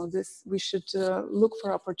we should look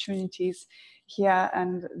for opportunities here,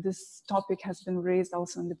 and this topic has been raised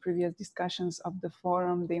also in the previous discussions of the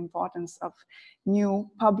forum, the importance of new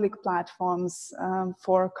public platforms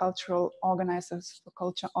for cultural organizers, for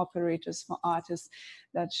culture operators, for artists,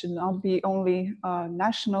 that should not be only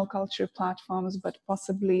national culture platforms, but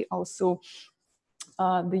possibly also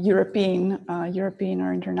the European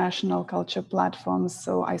or international culture platforms.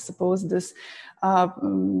 So I suppose this,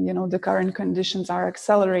 the current conditions are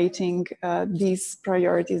accelerating these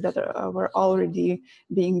priorities that were already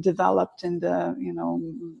being developed in the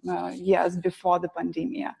years before the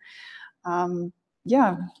pandemia.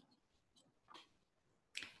 Yeah.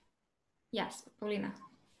 Yes, Paulina.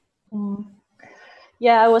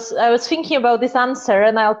 Yeah, I was thinking about this answer,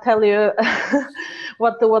 and I'll tell you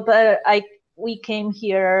we came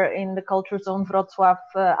here in the Culture Zone Wrocław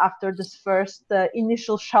after this first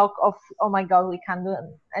initial shock of, oh my God, we can't do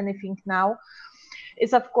anything now.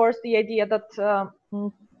 Is of course the idea that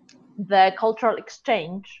the cultural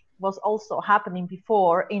exchange was also happening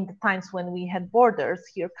before in the times when we had borders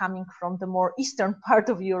here coming from the more eastern part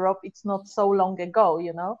of Europe. It's not so long ago,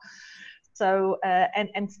 So,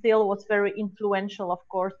 and still was very influential, of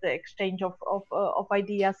course, the exchange of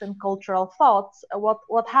ideas and cultural thoughts.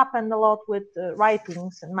 What happened a lot with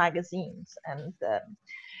writings and magazines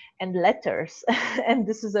and letters, and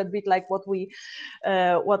this is a bit like what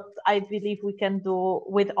I believe we can do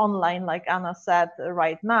with online, like Anna said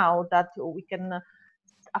right now, that we can,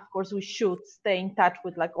 of course, we should stay in touch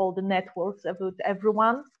with like all the networks, with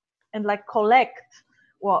everyone, and like collect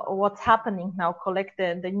what's happening now, collect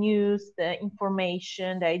the news, the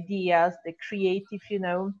information, the ideas, the creative,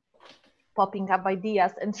 popping up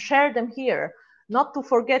ideas, and share them here. Not to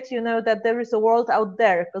forget, that there is a world out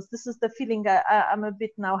there, because this is the feeling I'm a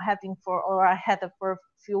bit now having I had for a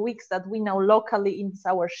few weeks, that we now locally in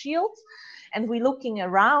our shields, and we're looking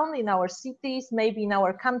around in our cities, maybe in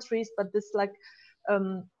our countries, but this like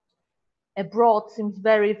abroad seems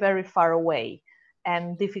very, very far away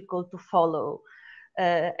and difficult to follow.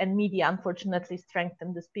 And media unfortunately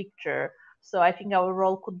strengthen this picture. So I think our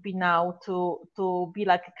role could be now to be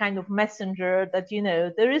like a kind of messenger that,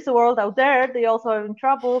 there is a world out there, they also having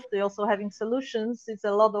troubles, they also having solutions, it's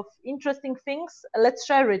a lot of interesting things, let's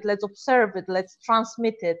share it, let's observe it, let's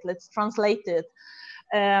transmit it, let's translate it.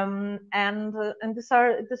 And this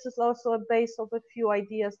is also a base of a few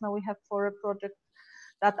ideas now we have for a project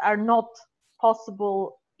that are not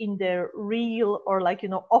possible in the real or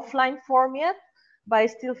offline form yet. But I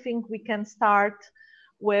still think we can start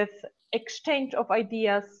with exchange of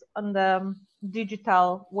ideas on the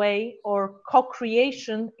digital way, or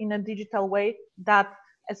co-creation in a digital way that,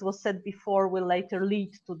 as was said before, will later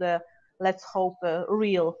lead to the, let's hope, a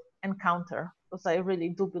real encounter. Because I really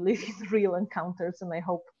do believe in real encounters, and I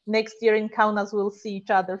hope next year in Kaunas we'll see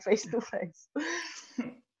each other face to face.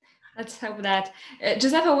 Let's hope that.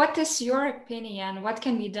 Giuseppe, what is your opinion? What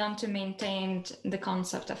can be done to maintain the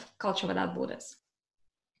concept of culture without borders?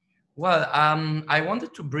 Well, I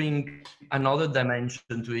wanted to bring another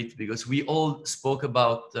dimension to it, because we all spoke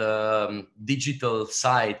about the digital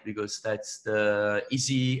side, because that's the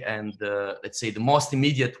easy and let's say the most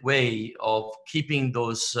immediate way of keeping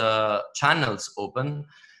those channels open.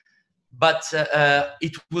 But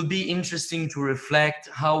it will be interesting to reflect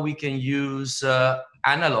how we can use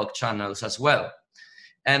analog channels as well.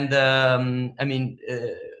 And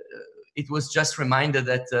it was just reminded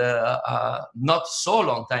that not so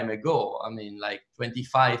long time ago, like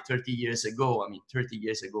 25, 30 years ago, 30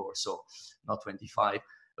 years ago or so, not 25,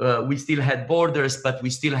 we still had borders, but we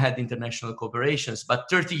still had international cooperations. But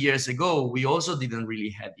 30 years ago, we also didn't really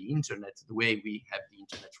have the internet the way we have the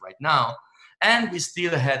internet right now. And we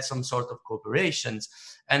still had some sort of cooperations.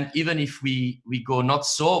 And even if we go not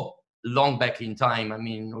so long back in time,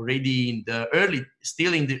 already in the early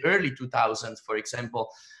 2000s, for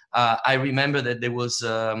example, I remember that there was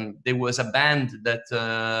a band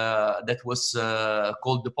that was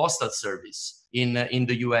called the Postal Service in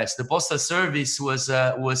the US. The Postal Service was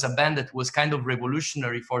a band that was kind of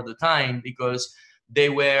revolutionary for the time, because they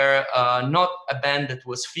were not a band that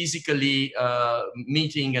was physically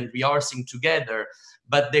meeting and rehearsing together,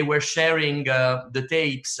 but they were sharing the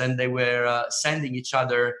tapes, and they were sending each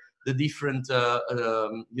other the different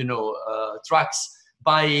tracks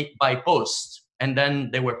by post. and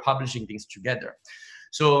then they were publishing things together.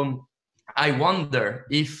 So I wonder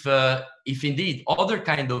if indeed other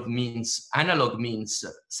kind of means, analog means,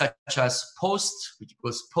 such as post,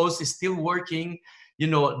 because post is still working, you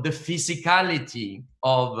know, the physicality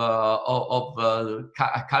of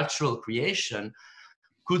cultural creation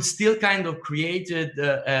could still kind of created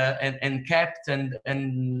and kept,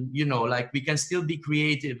 and you know, like we can still be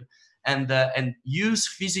creative and use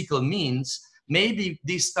physical means, maybe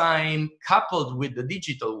this time coupled with the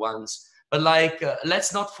digital ones. But like,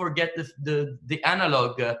 let's not forget the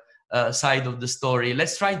analog side of the story.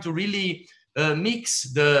 Let's try to really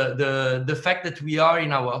mix the fact that we are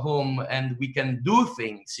in our home and we can do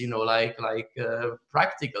things, you know, like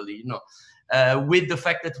practically, you know, with the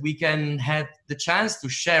fact that we can have the chance to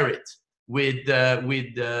share it with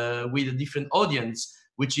a different audience,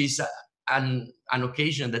 which is an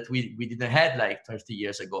occasion that we didn't have like 30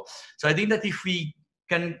 years ago. So I think that if we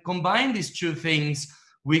can combine these two things,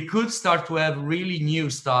 we could start to have really new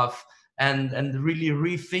stuff and really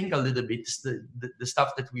rethink a little bit the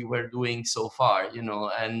stuff that we were doing so far, you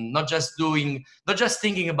know, and not just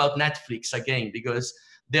thinking about Netflix again, because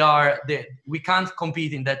we can't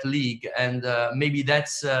compete in that league, and maybe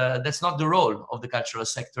that's not the role of the cultural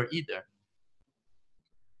sector either.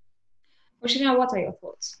 Aušrinė, what are your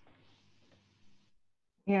thoughts?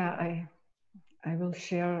 Yeah, I will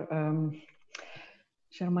share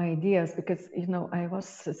my ideas, because, you know, I was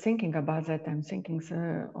thinking about that. I'm thinking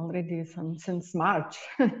already since March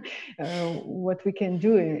what we can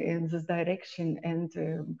do in this direction, and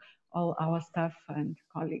all our staff and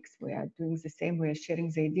colleagues, we are doing the same. We are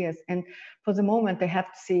sharing the ideas, and for the moment I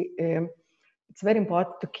have to say it's very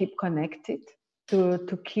important to keep connected,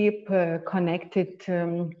 to keep connected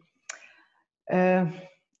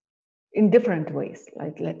in different ways.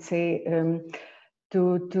 Like, let's say,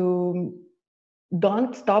 to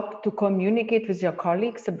don't stop to communicate with your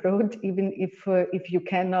colleagues abroad, even if you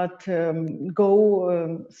cannot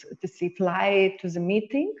go to fly to the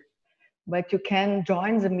meeting, but you can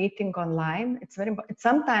join the meeting online. It's very important.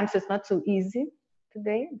 Sometimes it's not so easy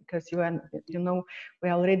today, because you know,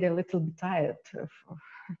 we're already a little bit tired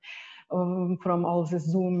from all the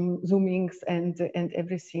zoomings and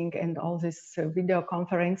everything, and all these video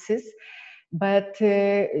conferences. But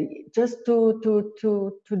just to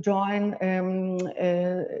join,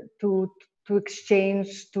 to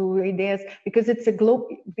exchange to ideas, because it's a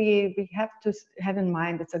we have to have in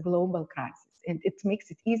mind it's a global crisis, and it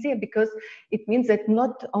makes it easier because it means that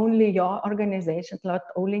not only your organization, not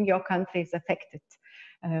only your country is affected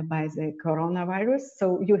by the coronavirus.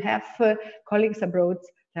 So you have colleagues abroad,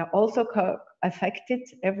 they're also affected.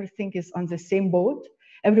 Everything is on the same boat.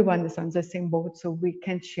 Everyone is on the same boat, so we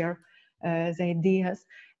can share the ideas.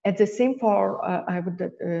 At the same, I would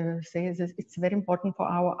say that it's very important for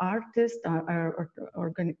our artists, our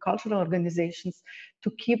cultural organizations,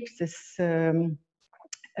 to keep this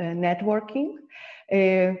networking,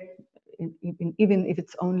 even if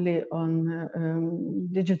it's only on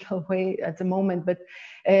digital way at the moment. But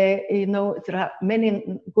you know, there are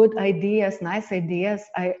many good ideas, nice ideas.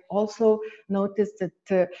 I also noticed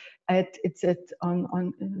that it's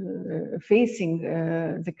on facing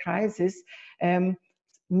the crisis.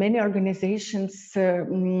 Many organizations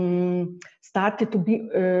started to be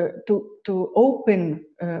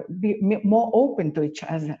be more open to each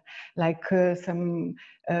other. Like some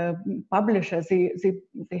publishers,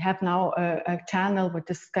 they have now a channel what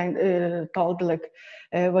is called like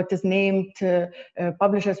what is named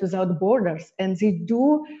Publishers Without Borders, and they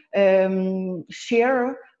do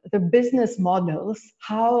share the business models,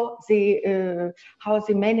 how they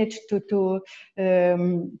manage to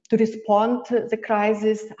respond to the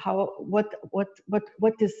crisis, what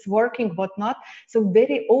is working, what not. So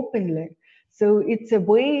very openly. So it's a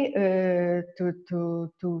way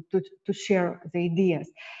to share the ideas,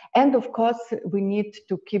 and of course we need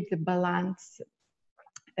to keep the balance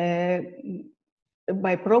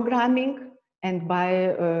by programming and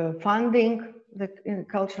by funding the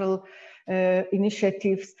cultural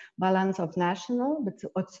initiatives, balance of national, but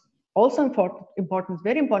what's also important,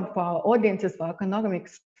 very important for our audiences, for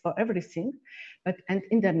economics, for everything, and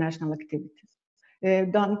international activities.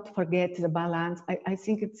 Don't forget the balance. I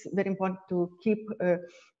think it's very important to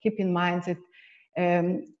keep in mind that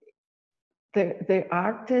the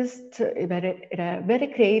artists are very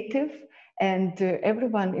creative, and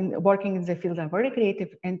everyone working in the field are very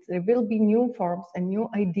creative, and there will be new forms and new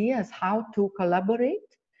ideas how to collaborate.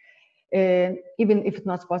 Even if it's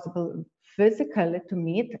not possible physically to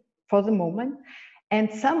meet for the moment.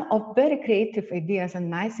 And some of very creative ideas and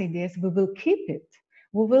nice ideas, we will keep it.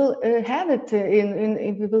 we will have it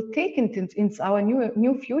we will take it in our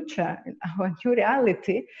new future, our new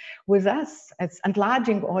reality with us as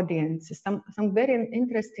enlarging audiences. Some very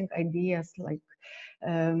interesting ideas, like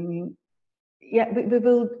yeah,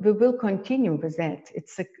 we will continue with that.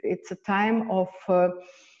 It's a time of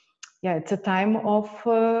yeah, it's a time of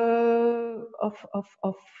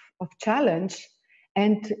challenge,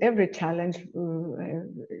 and every challenge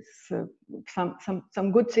is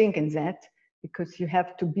some good thing in that, because you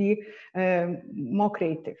have to be more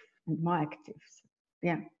creative and more active. So,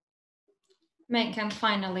 yeah. Meg, and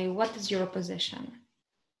finally, what is your position?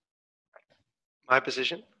 My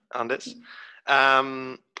position on this?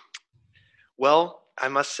 Well, I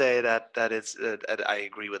must say that it's I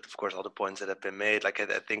agree with, of course, all the points that have been made. Like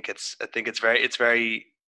I think it's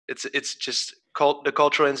just the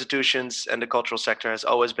cultural institutions and the cultural sector has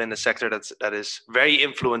always been a sector that is very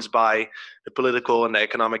influenced by the political and the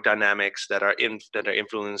economic dynamics that are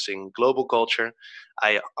influencing global culture.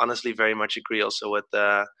 I honestly very much agree also with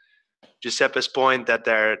Giuseppe's point that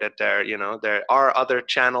there are other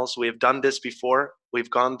channels. We've done this before. We've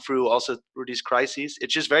gone through these crises.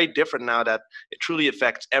 It's just very different now that it truly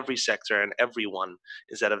affects every sector and everyone,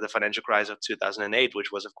 instead of the financial crisis of 2008, which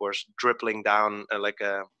was, of course, dribbling down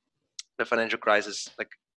the financial crisis, like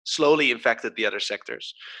slowly infected the other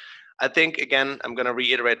sectors. I think, again, I'm going to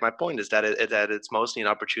reiterate my point, is that it's mostly an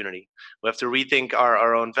opportunity. We have to rethink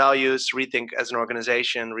our own values, rethink as an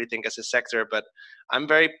organization, rethink as a sector. But I'm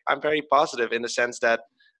very positive in the sense that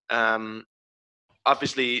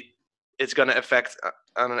obviously it's going to affect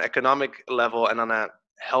on an economic level and on a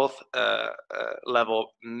health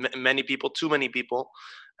level many people, too many people.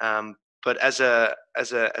 But as a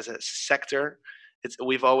sector,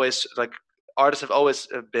 we've always artists have always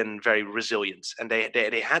been very resilient, and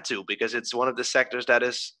they had to, because it's one of the sectors that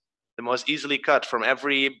is the most easily cut from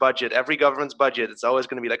every budget, every government's budget. It's always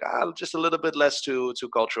going to be like, just a little bit less to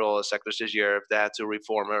cultural sectors this year if they had to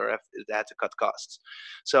reform or if they had to cut costs.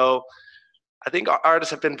 So I think our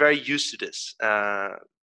artists have been very used to this.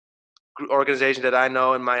 Organizations that I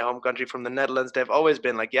know in my home country from the Netherlands, they've always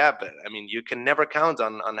been like, yeah, but I mean, you can never count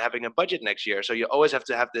on having a budget next year. So you always have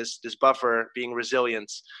to have this buffer, being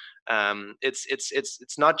resilient.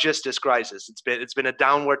 It's not just this crisis. It's been a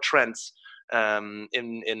downward trend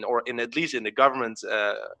in at least in the government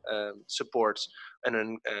support.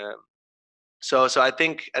 And so I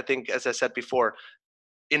think as I said before,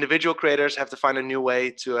 individual creators have to find a new way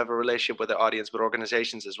to have a relationship with their audience, but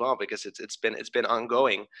organizations as well, because it's been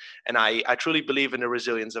ongoing. And I truly believe in the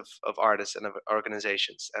resilience of artists and of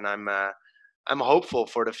organizations. And I'm hopeful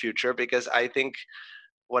for the future, because I think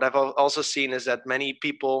what I've also seen is that many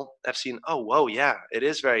people have seen, oh, whoa, yeah, it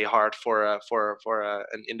is very hard for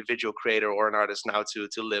an individual creator or an artist now to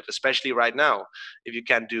live, especially right now, if you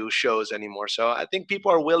can't do shows anymore. So I think people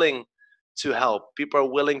are willing to help. People are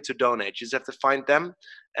willing to donate. You just have to find them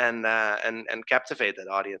and captivate that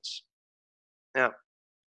audience. Yeah.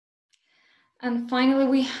 And finally,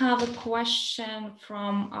 we have a question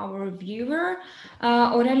from our viewer.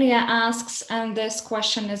 Aurelia asks, and this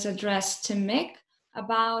question is addressed to Mick,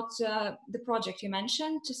 about the project you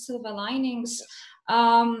mentioned, to Silver Linings.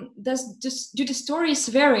 Yes. Do the stories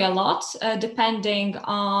vary a lot depending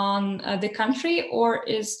on the country, or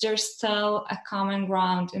is there still a common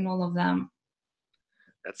ground in all of them?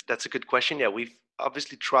 That's a good question. Yeah, we've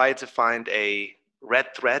obviously tried to find a red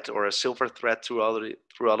thread or a silver thread through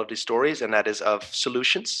all of these stories, and that is of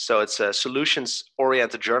solutions. So it's a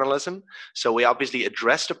solutions-oriented journalism. So we obviously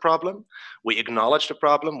address the problem, we acknowledge the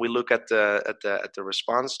problem, we look at the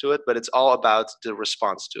response to it, but it's all about the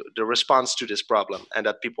response to this problem and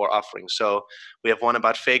that people are offering. So we have one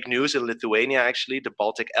about fake news in Lithuania, actually, the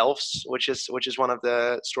Baltic Elves, which is one of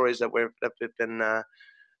the stories that we've been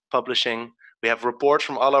publishing. We have reports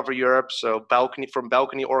from all over Europe, so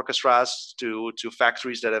balcony orchestras to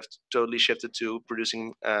factories that have totally shifted to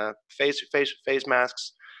producing face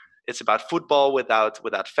masks. It's about football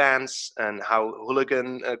without fans, and how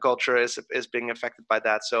hooligan culture is being affected by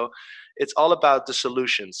that. So it's all about the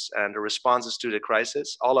solutions and the responses to the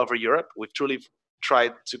crisis all over Europe. We've truly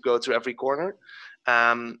tried to go to every corner.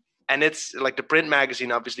 And it's like the print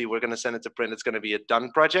magazine, obviously, we're going to send it to print. It's going to be a done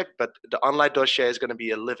project, but the online dossier is going to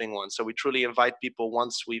be a living one. So we truly invite people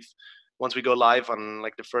once we go live on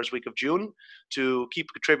like the first week of June to keep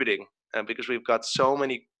contributing, because we've got so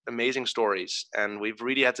many amazing stories, and we've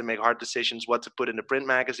really had to make hard decisions what to put in the print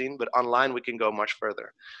magazine, but online we can go much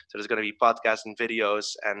further. So there's going to be podcasts and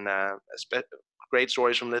videos and great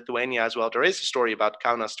stories from Lithuania as well. There is a story about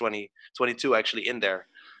Kaunas 2022 actually in there.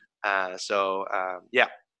 Yeah.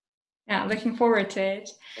 Yeah, looking forward to it.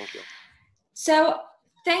 Thank you. So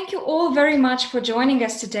Thank you all very much for joining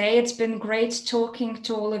us today. It's been great talking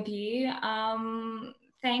to all of you.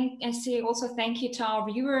 Thank you to our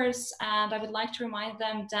viewers, and I would like to remind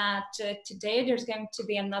them that today there's going to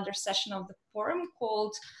be another session of the forum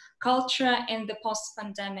called Culture in the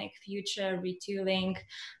Post-Pandemic Future Retooling,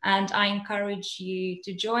 and I encourage you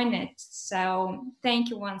to join it. So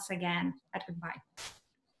thank you once again, and goodbye.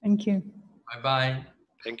 Thank you. Bye-bye.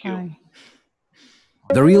 Thank you. Bye.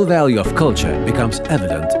 The real value of culture becomes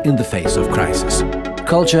evident in the face of crisis.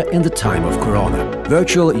 Culture in the time of Corona.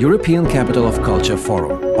 Virtual European Capital of Culture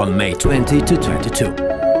Forum on May 20 to 22.